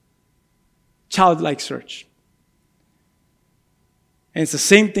 Childlike search. And it's the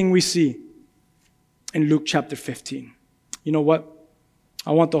same thing we see in Luke chapter 15. You know what?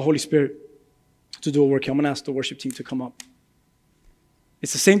 I want the Holy Spirit to do a work here. I'm going to ask the worship team to come up.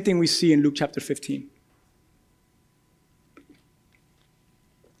 It's the same thing we see in Luke chapter 15.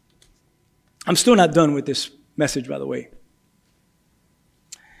 I'm still not done with this message, by the way.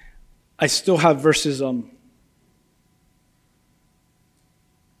 I still have verses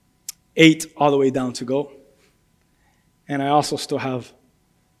 8 all the way down to go. And I also still have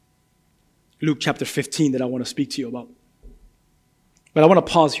Luke chapter 15 that I want to speak to you about. But I want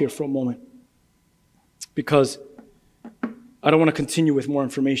to pause here for a moment because I don't want to continue with more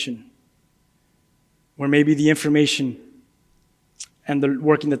information where maybe the information and the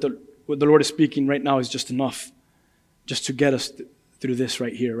working that the Lord is speaking right now is just enough just to get us through this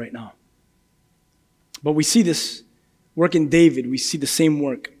right here, right now. But we see this work in David. We see the same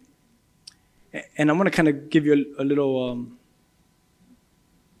work. And I'm going to kind of give you a little,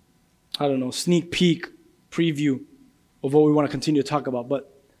 sneak peek, preview of what we want to continue to talk about. But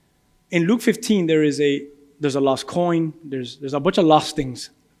in Luke 15, there's a lost coin. There's a bunch of lost things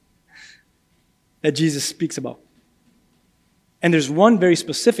that Jesus speaks about. And there's one very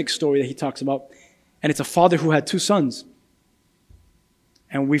specific story that he talks about, and it's a father who had 2 sons.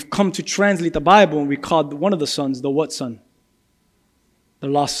 And we've come to translate the Bible, and we called one of the sons the what son? The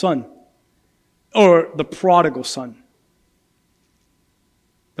lost son. Or the prodigal son.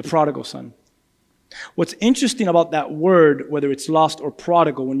 The prodigal son. What's interesting about that word, whether it's lost or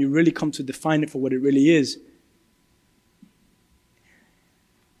prodigal, when you really come to define it for what it really is,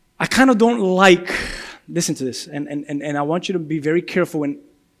 I kind of don't like, listen to this, and I want you to be very careful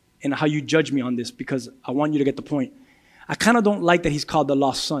in how you judge me on this because I want you to get the point. I kind of don't like that he's called the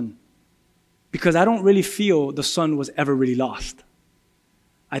lost son because I don't really feel the son was ever really lost.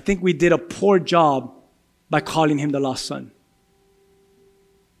 I think we did a poor job by calling him the lost son.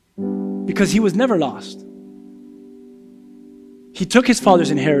 Because he was never lost. He took his father's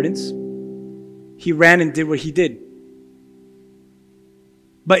inheritance. He ran and did what he did.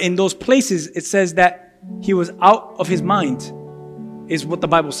 But in those places, it says that he was out of his mind, is what the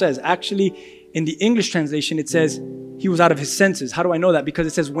Bible says. Actually, in the English translation, it says he was out of his senses. How do I know that? Because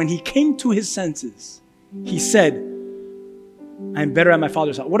it says when he came to his senses, he said, I'm better at my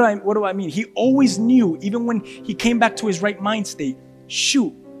father's house. What do I mean? He always knew, even when he came back to his right mind state,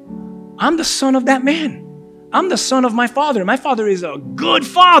 shoot, I'm the son of that man. I'm the son of my father. My father is a good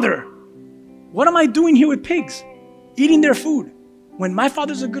father. What am I doing here with pigs? Eating their food when my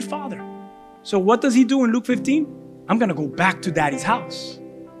father's a good father. So what does he do in Luke 15? I'm going to go back to daddy's house.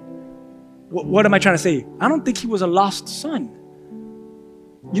 What am I trying to say? I don't think he was a lost son.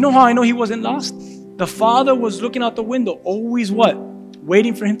 You know how I know he wasn't lost? The father was looking out the window, always what?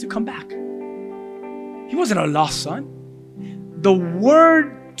 Waiting for him to come back. He wasn't a lost son. The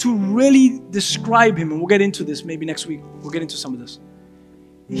word to really describe him, and we'll get into this maybe next week, we'll get into some of this.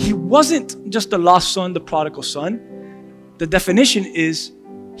 He wasn't just the lost son, the prodigal son. The definition is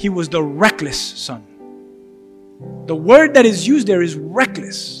he was the reckless son. The word that is used there is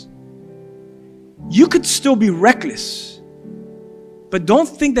reckless. You could still be reckless, but don't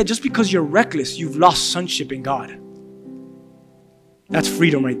think that just because you're reckless, you've lost sonship in God. That's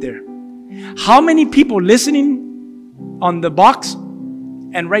freedom right there. How many people listening on the box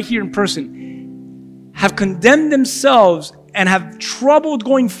and right here in person have condemned themselves and have trouble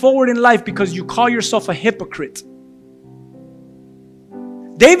going forward in life because you call yourself a hypocrite?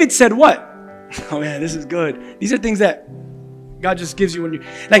 David said what? Oh man, this is good. These are things that God just gives you when you,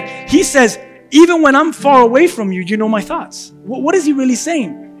 like he says, even when I'm far away from you, you know my thoughts. What is he really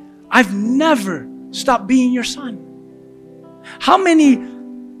saying? I've never stopped being your son. How many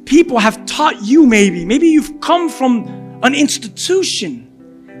people have taught you maybe you've come from an institution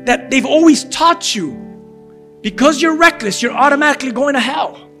that they've always taught you, because you're reckless, you're automatically going to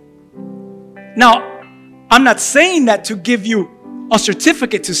hell. Now, I'm not saying that to give you a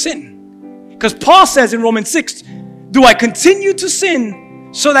certificate to sin, because Paul says in Romans 6, do I continue to sin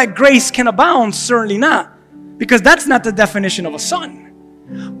so that grace can abound? Certainly not, because that's not the definition of a son.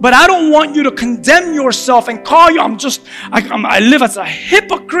 But I don't want you to condemn yourself and call you, I live as a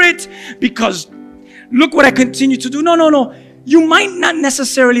hypocrite because look what I continue to do. No. You might not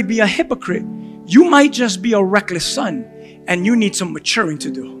necessarily be a hypocrite. You might just be a reckless son, and you need some maturing to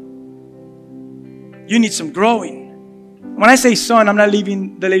do. You need some growing. When I say son, I'm not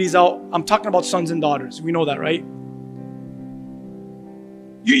leaving the ladies out. I'm talking about sons and daughters. We know that, right?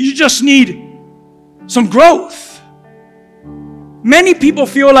 You just need some growth. Many people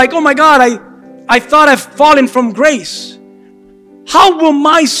feel like, oh my God, I thought I've fallen from grace. How will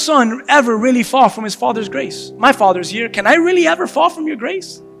my son ever really fall from his father's grace? My father's here. Can I really ever fall from your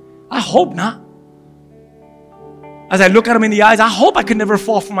grace? I hope not. As I look at him in the eyes, I hope I could never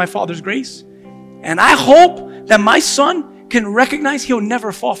fall from my father's grace. And I hope that my son can recognize he'll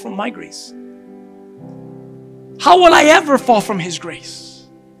never fall from my grace. How will I ever fall from his grace?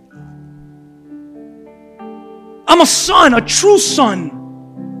 I'm a son, a true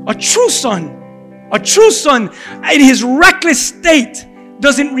son, a true son. A true son in his reckless state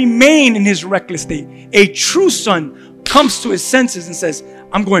doesn't remain in his reckless state. A true son comes to his senses and says,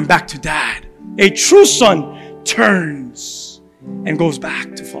 I'm going back to dad. A true son turns and goes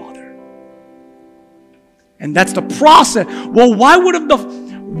back to father. And that's the process. Well, why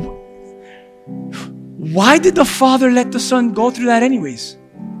did the father let the son go through that anyways?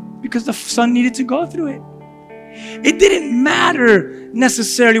 Because the son needed to go through it. It didn't matter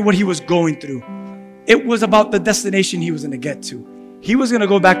necessarily what he was going through. It was about the destination he was going to get to. He was going to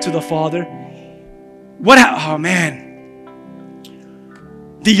go back to the father. Oh man.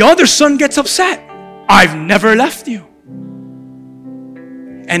 The other son gets upset. I've never left you.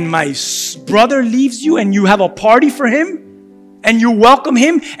 And my brother leaves you and you have a party for him and you welcome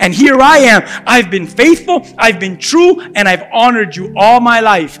him. And here I am. I've been faithful. I've been true. And I've honored you all my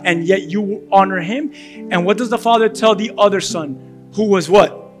life. And yet you honor him. And what does the father tell the other son? Who was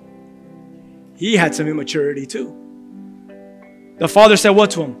what? He had some immaturity too. The father said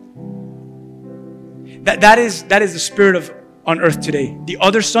what to him? That is the spirit of on earth today. The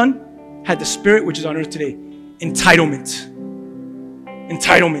other son had the spirit which is on earth today. Entitlement.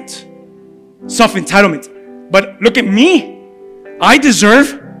 Self-entitlement. But look at me. I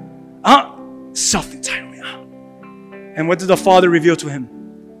deserve self-entitlement. And what did the father reveal to him?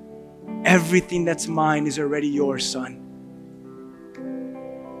 Everything that's mine is already yours, son.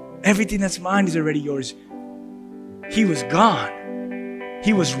 Everything that's mine is already yours. He was gone.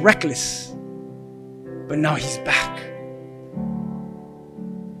 He was reckless. But now he's back.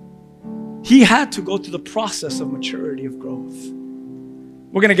 He had to go through the process of maturity, of growth.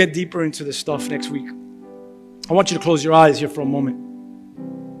 We're going to get deeper into this stuff next week. I want you to close your eyes here for a moment.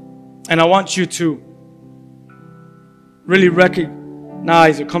 And I want you to really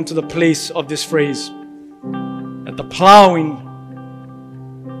recognize or come to the place of this phrase, that the plowing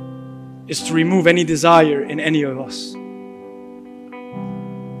is to remove any desire in any of us,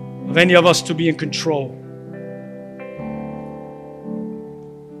 of any of us to be in control,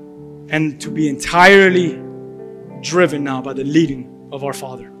 and to be entirely driven now by the leading of our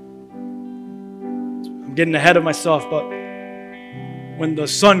Father. I'm getting ahead of myself, but when the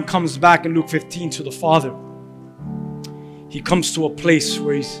son comes back in Luke 15 to the father, he comes to a place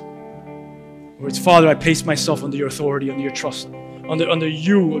where it's, Father, I place myself under your authority, under your trust, under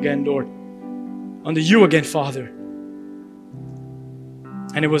you again, Lord. Under you again, Father.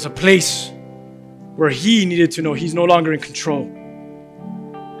 And it was a place where he needed to know he's no longer in control.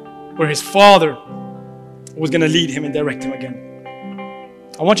 Where his Father was going to lead him and direct him again.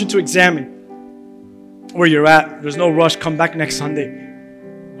 I want you to examine where you're at. There's no rush. Come back next Sunday.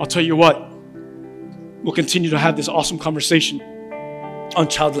 I'll tell you what. We'll continue to have this awesome conversation on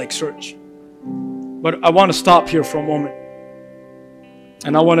childlike search. But I want to stop here for a moment.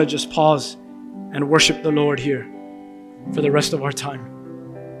 And I want to just pause and worship the Lord here for the rest of our time.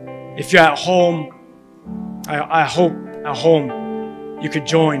 If you're at home, I hope at home you could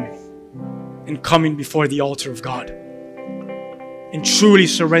join in coming before the altar of God, in truly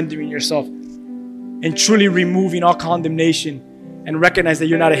surrendering yourself, in truly removing all condemnation, and recognize that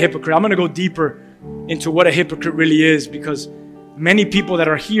you're not a hypocrite. I'm going to go deeper into what a hypocrite really is, because many people that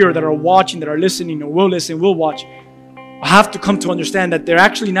are here, that are watching, that are listening, or will listen, will watch, have to come to understand that they're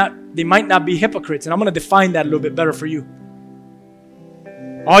actually not, they might not be hypocrites. And I'm going to define that a little bit better for you.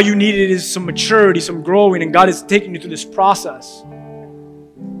 All you needed is some maturity, some growing, and God is taking you through this process.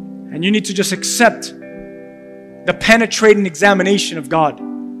 And you need to just accept the penetrating examination of God.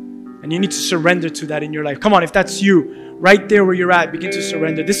 And you need to surrender to that in your life. Come on, if that's you, right there where you're at, begin to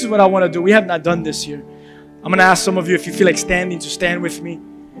surrender. This is what I want to do. We have not done this here. I'm going to ask some of you, if you feel like standing, to stand with me.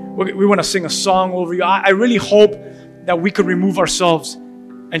 We want to sing a song over you. I really hope that we could remove ourselves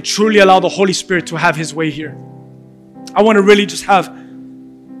and truly allow the Holy Spirit to have His way here. I want to really just have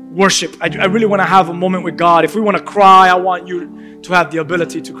worship. I really want to have a moment with God. If we want to cry, I want you to have the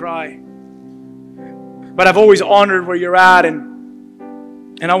ability to cry. But I've always honored where you're at, and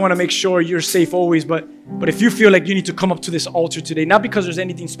I want to make sure you're safe always. But if you feel like you need to come up to this altar today, not because there's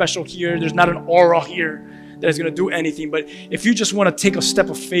anything special here, there's not an aura here that is going to do anything, but if you just want to take a step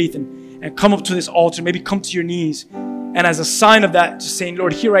of faith and come up to this altar, maybe come to your knees, and as a sign of that, just saying,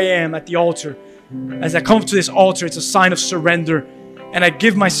 Lord, here I am at the altar. As I come up to this altar, it's a sign of surrender, and I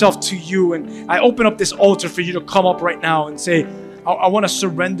give myself to you, and I open up this altar for you to come up right now and say, I want to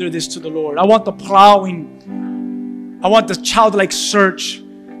surrender this to the Lord. I want the plowing, I want the childlike search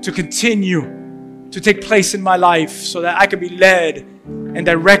to continue to take place in my life so that I could be led and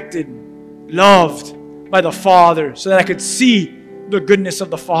directed, loved by the Father, so that I could see the goodness of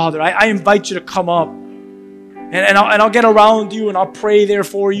the Father. I invite you to come up, and I'll get around you, and I'll pray there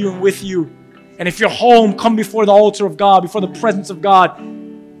for you and with you. And if you're home, come before the altar of God, before the presence of God,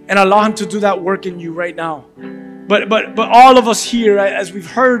 and allow Him to do that work in you right now. But all of us here, as we've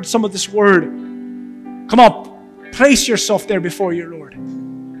heard some of this word, come on, place yourself there before your Lord.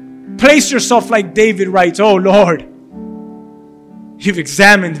 Place yourself like David writes, oh Lord, you've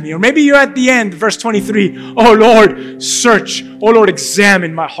examined me. Or maybe you're at the end, verse 23. Oh Lord, search. Oh Lord,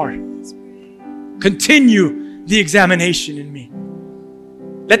 examine my heart. Continue the examination in me.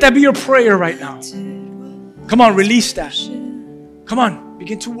 Let that be your prayer right now. Come on, release that. Come on,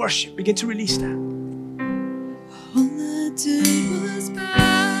 begin to worship. Begin to release that. All I did was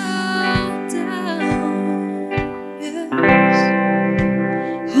bow down, yes.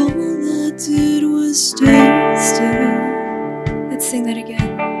 All I did was stay still. Let's sing that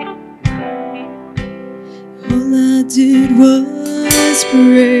again. All I did was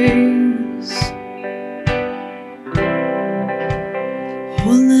praise.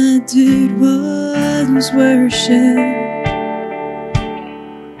 All I did was worship.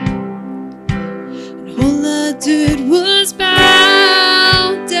 Did was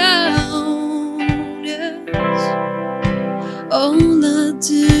bow down, yes. All I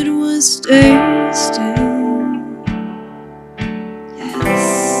did was stay still,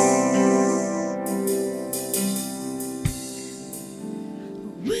 yes.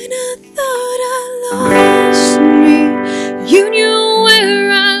 When I thought I lost me, you knew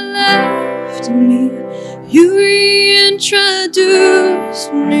where I left me. You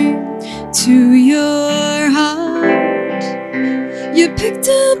reintroduced me to your heart. You picked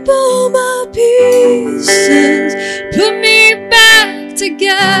up all my pieces, put me back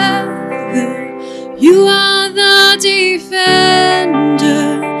together. You are the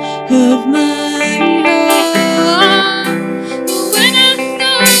defender of my heart. When I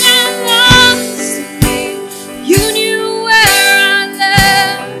thought I lost me, you knew where I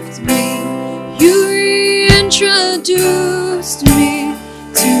left me. You reintroduced me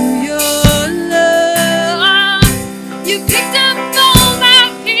to your love. You picked up all my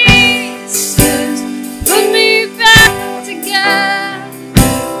pieces, put me back together.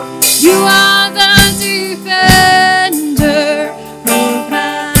 You are the defender of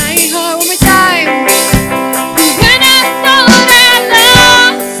my heart. One more time. When I thought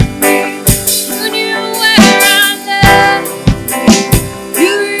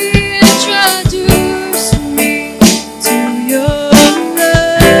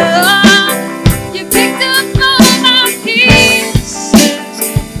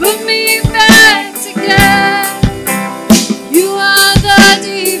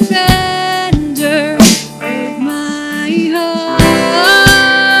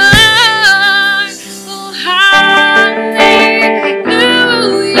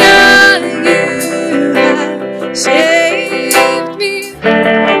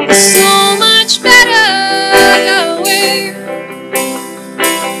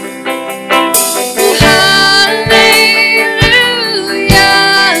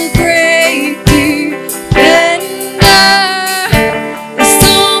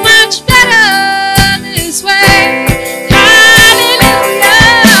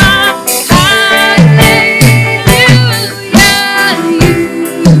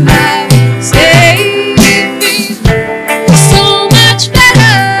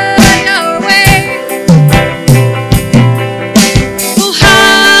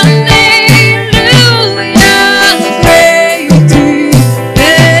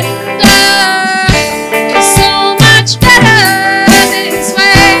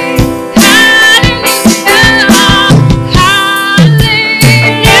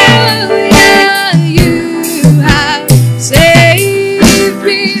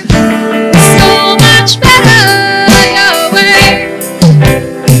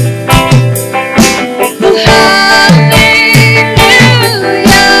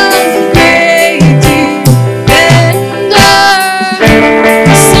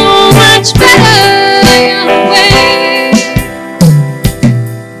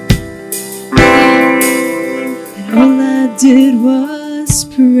did was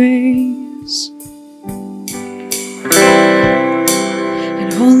praise.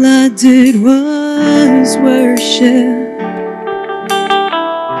 And all I did was worship.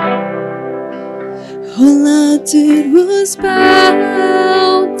 All I did was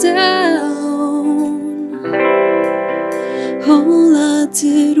bow down. All I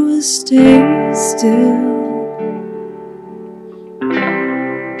did was stay still.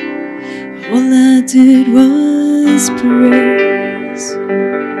 All I did was praise.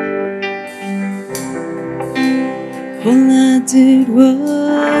 All I did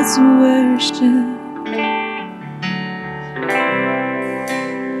was worship.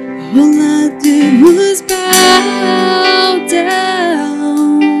 All I did was bow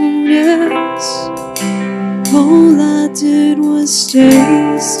down, yes. All I did was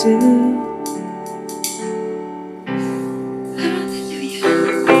stay still. Hallelujah.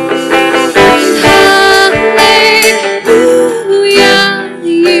 Hallelujah,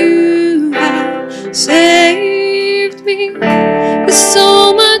 you have saved me. It's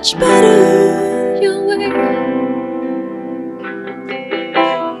so much better your way.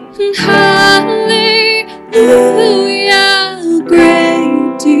 Hallelujah,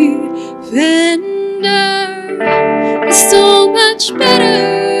 great defender. It's so much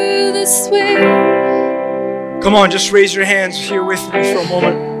better this way. Come on, just raise your hands here with me for a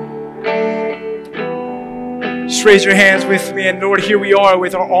moment. Just raise your hands with me. And Lord, here we are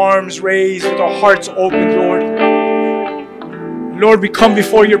with our arms raised, with our hearts open, Lord. Lord, we come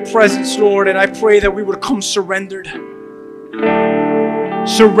before your presence, Lord, and I pray that we would come surrendered.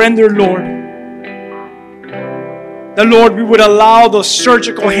 Surrender, Lord. That, Lord, we would allow the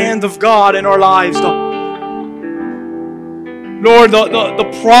surgical hand of God in our lives. Lord, the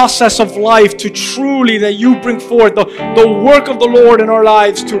process of life to truly, that you bring forth, the work of the Lord in our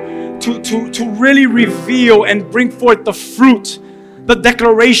lives to really reveal and bring forth the fruit, the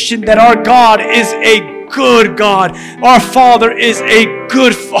declaration that our God is a good God. Our Father is a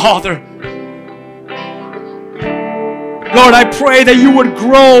good Father. Lord, I pray that you would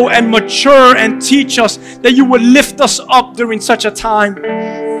grow and mature and teach us, that you would lift us up during such a time.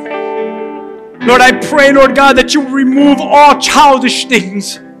 Lord, I pray, Lord God, that you would remove all childish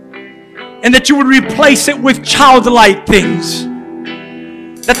things and that you would replace it with childlike things.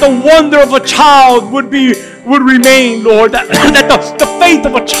 That the wonder of a child would remain, Lord. That the faith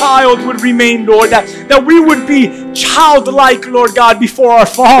of a child would remain, Lord. That we would be childlike, Lord God, before our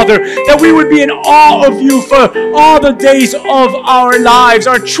Father. That we would be in awe of you for all the days of our lives.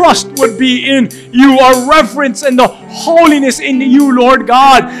 Our trust would be in you. Our reverence and the holiness in you, Lord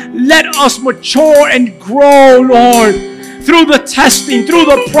God. Let us mature and grow, Lord. Through the testing, through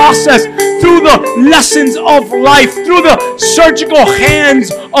the process, through the lessons of life, through the surgical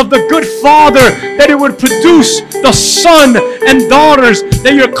hands of the good Father, that it would produce the son and daughters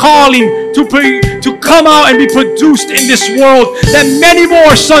that you're calling to come out and be produced in this world. That many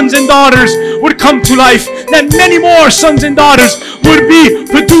more sons and daughters would come to life. That many more sons and daughters would be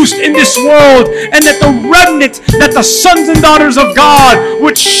produced in this world. And that the remnant, that the sons and daughters of God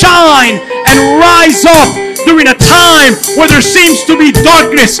would shine and rise up during a time where there seems to be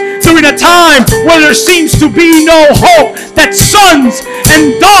darkness, during a time where there seems to be no hope, that sons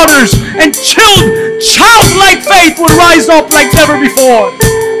and daughters and childlike faith would rise up like never before.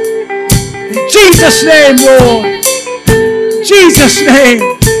 In Jesus' name, Lord. In Jesus' name.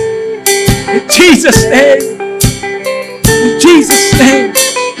 In Jesus' name. In Jesus' name.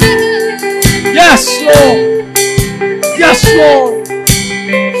 Yes, Lord. Yes, Lord.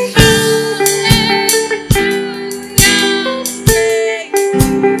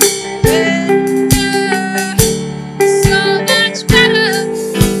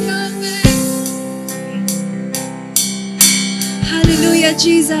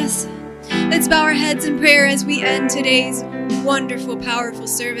 Jesus, let's bow our heads in prayer as we end today's wonderful, powerful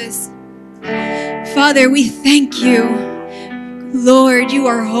service. Father, we thank you. Lord, you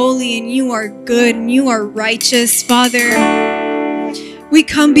are holy and you are good and you are righteous, Father. We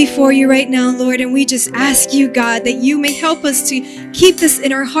come before you right now, Lord, and we just ask you, God, that you may help us to keep this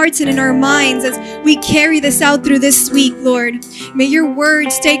in our hearts and in our minds as we carry this out through this week, Lord. May your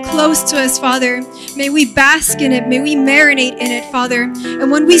word stay close to us, Father. May we bask in it. May we marinate in it, Father.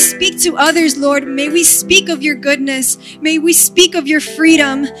 And when we speak to others, Lord, may we speak of your goodness. May we speak of your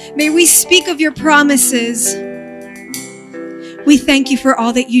freedom. May we speak of your promises. We thank you for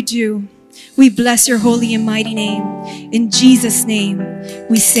all that you do. We bless your holy and mighty name. In Jesus' name,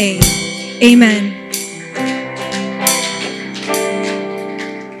 we say, amen.